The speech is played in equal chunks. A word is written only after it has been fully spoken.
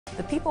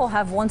The people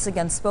have once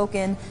again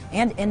spoken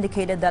and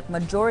indicated that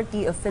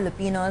majority of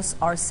Filipinos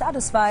are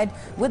satisfied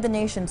with the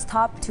nation's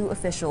top two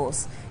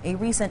officials. A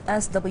recent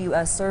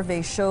SWS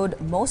survey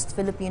showed most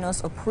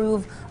Filipinos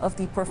approve of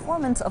the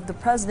performance of the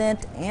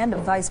president and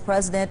vice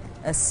president,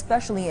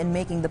 especially in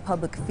making the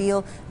public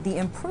feel the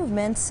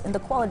improvements in the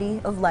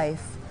quality of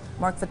life.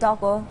 Mark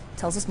Fatalco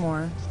tells us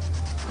more.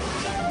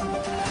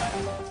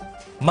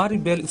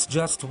 Maribel is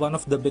just one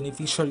of the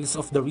beneficiaries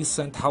of the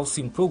recent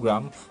housing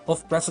program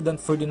of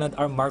President Ferdinand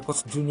R.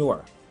 Marcos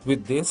Jr.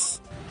 With this,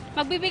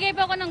 magbibigay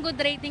pa ako ng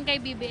good rating kay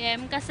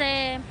BBM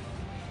kasi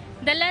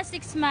the last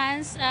 6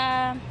 months,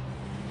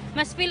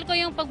 mas feel ko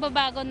yung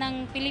pagbabago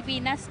ng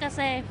Pilipinas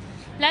kasi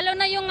lalo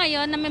na yung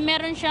ngayon na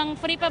meron siyang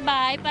free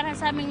pabahay para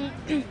sa aming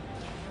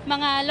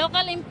mga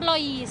local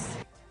employees.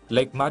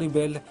 Like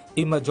Maribel,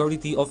 a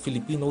majority of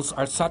Filipinos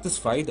are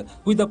satisfied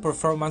with the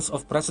performance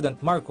of President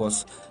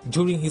Marcos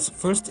during his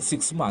first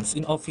 6 months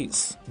in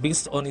office.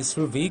 Based on a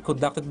survey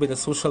conducted by the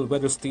social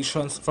weather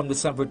stations from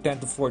December 10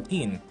 to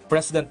 14,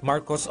 President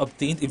Marcos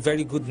obtained a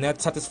very good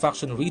net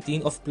satisfaction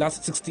rating of plus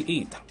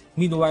 68.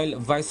 Meanwhile,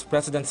 Vice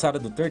President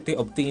Sara Duterte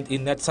obtained a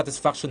net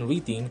satisfaction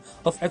rating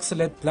of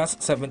excellent plus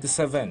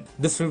 77.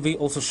 The survey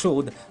also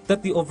showed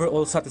that the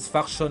overall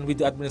satisfaction with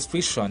the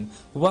administration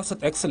was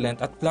at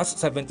excellent at plus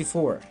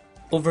 74.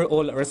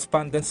 Overall,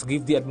 respondents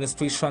gave the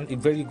administration a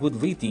very good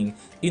rating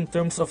in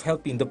terms of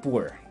helping the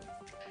poor.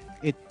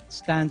 It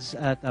stands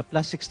at a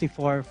plus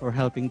 64 for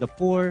helping the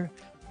poor,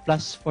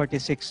 plus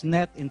 46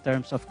 net in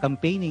terms of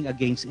campaigning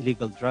against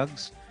illegal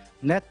drugs,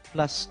 net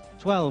plus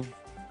 12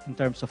 in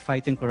terms of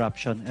fighting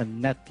corruption, and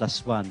net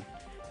plus 1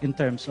 in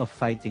terms of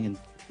fighting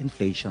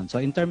inflation. So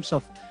in terms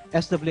of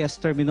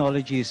SWS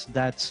terminologies,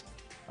 that's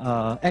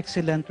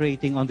excellent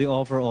rating on the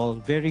overall,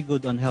 very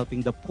good on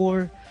helping the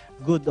poor,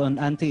 good on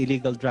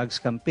anti-illegal drugs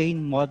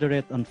campaign,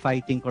 moderate on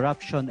fighting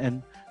corruption,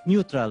 and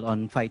neutral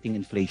on fighting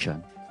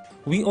inflation.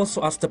 We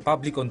also asked the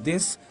public on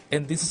this,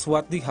 and this is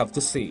what they have to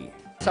say.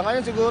 Sa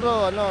ngayon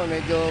siguro,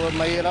 medyo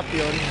mahirap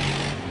yun.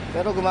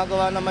 Pero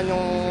gumagawa naman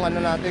yung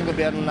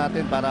gobyerno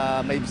natin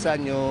para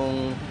maibsan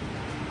yung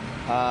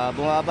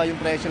bumaba yung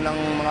presyo ng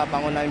mga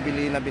pangunahing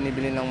bilihin na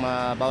binibili ng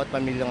bawat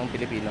pamilyang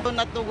Pilipino.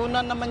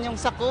 Natugunan naman yung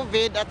sa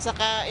COVID at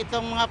saka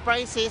itong mga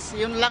prices,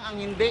 yun lang ang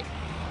hindi.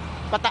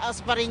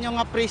 Pataas pa rin yung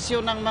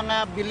presyo ng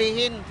mga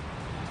bilihin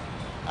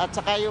at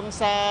saka yung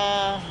sa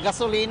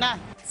gasolina.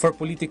 For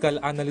political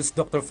analyst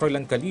Dr.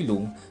 Froilan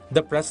Calilong,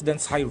 the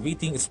president's high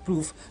rating is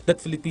proof that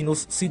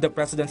Filipinos see the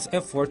president's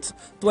efforts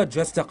to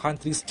address the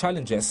country's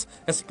challenges,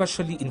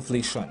 especially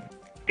inflation.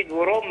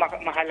 Siguro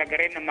mahalaga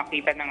rin na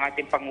makita ng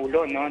ating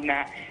Pangulo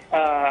na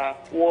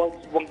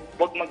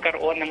wag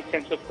magkaroon ng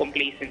sense of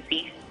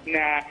complacency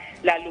na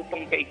lalo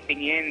pang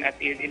paigtingin at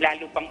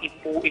lalo pang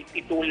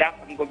itulak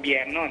ang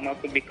gobyerno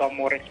to become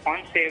more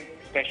responsive,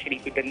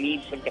 especially to the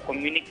needs of the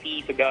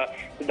community, to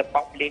the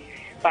public,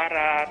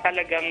 para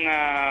talagang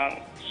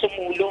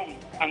sumulong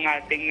ang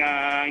ating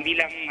hindi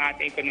lang ang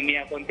ating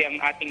ekonomiya kundi ang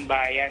ating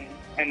bayan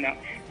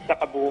sa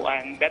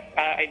kabuuan. That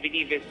I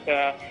believe is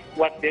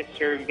what this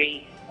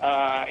survey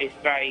is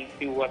trying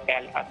to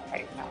tell us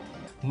right now.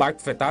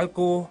 Mark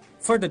Fetalco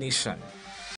for The Nation.